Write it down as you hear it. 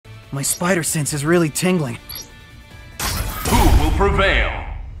My spider sense is really tingling. Who will prevail?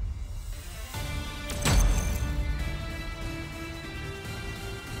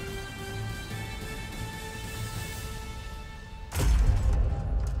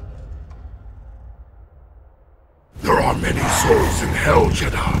 There are many souls in hell,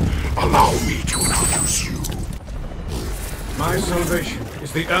 JEDAH. Allow me to introduce you. My salvation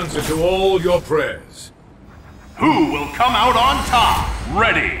is the answer to all your prayers. Who will come out on top?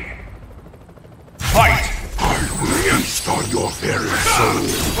 Ready! Fight! I will feast on your very soul.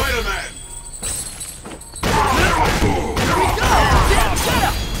 Spider-Man!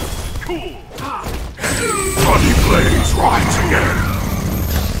 Cool! Bloody blades rise again.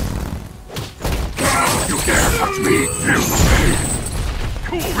 You dare touch me, feel the pain.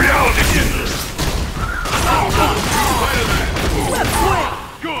 Cool! Reality Killer. Spider-Man! Left wing!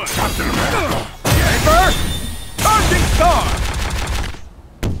 Good! Captain America. Paper! Charging Star!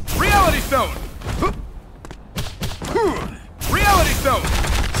 Reality Stone! Reality Stone!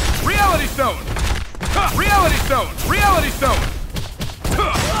 Reality Stone! Reality Stone! Reality Stone!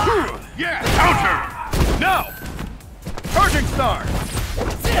 Yeah! Counter! Now! Charging Star!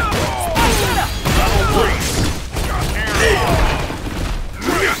 Level 3!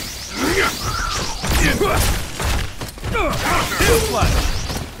 Steel Flash!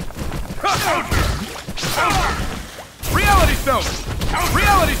 Counter! Reality Stone!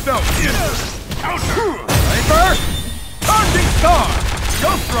 Reality Stone! Counter! Paper! Charging Star!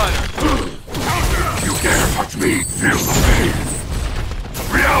 Ghost Rider! You dare touch me, feel the pain.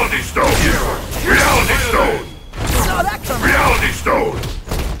 Reality Stone! Reality Stone! Saw that coming! Reality Stone!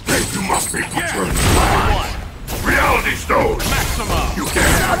 Then you must be returned to life. Reality Stone! Maxima! You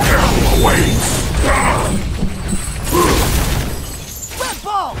dare careful awaits! Red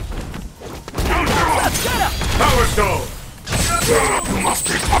ball! Counter! Left JEDAH! Power Stone! You must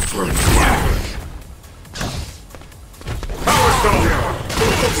be returned to life. Power Stone!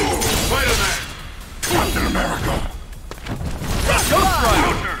 Spider-Man! Captain America! Ghost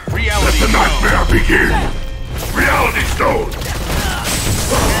Rider! Let Reality the Stone! nightmare begin! Reality Stone!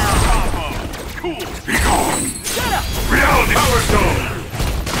 Cool! Be gone! JEDAH! Reality Power Stone!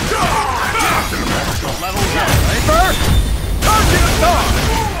 Captain America! Level 1! Paper! Charging Star!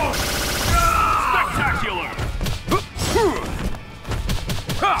 Spectacular!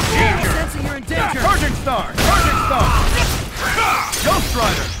 Danger! Sensing you're in danger! Charging Star! Charging Star! Ghost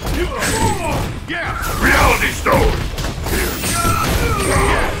Rider! Yeah! Reality Stone!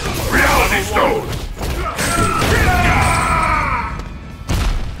 Reality Stone!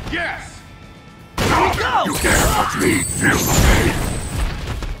 Yes! You dare touch me, feel the pain.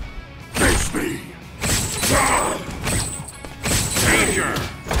 Face me. Danger!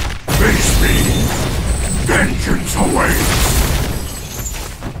 Face me. Vengeance awaits.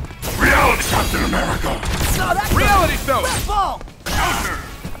 Reality Captain America. Saw that coming! Reality Stone! Red ball! Counter!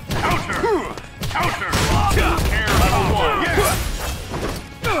 Counter! Counter! Air level 1! Yes!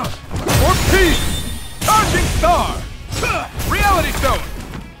 For peace! Charging Star! Reality Stone!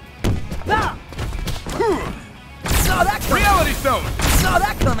 Nah! Saw that coming! Reality Stone! Saw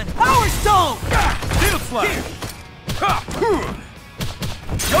that coming! Power Stone! Steel Slash!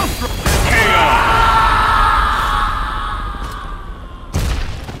 Ghost KO!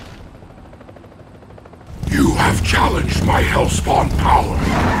 You have challenged my Hellspawn power.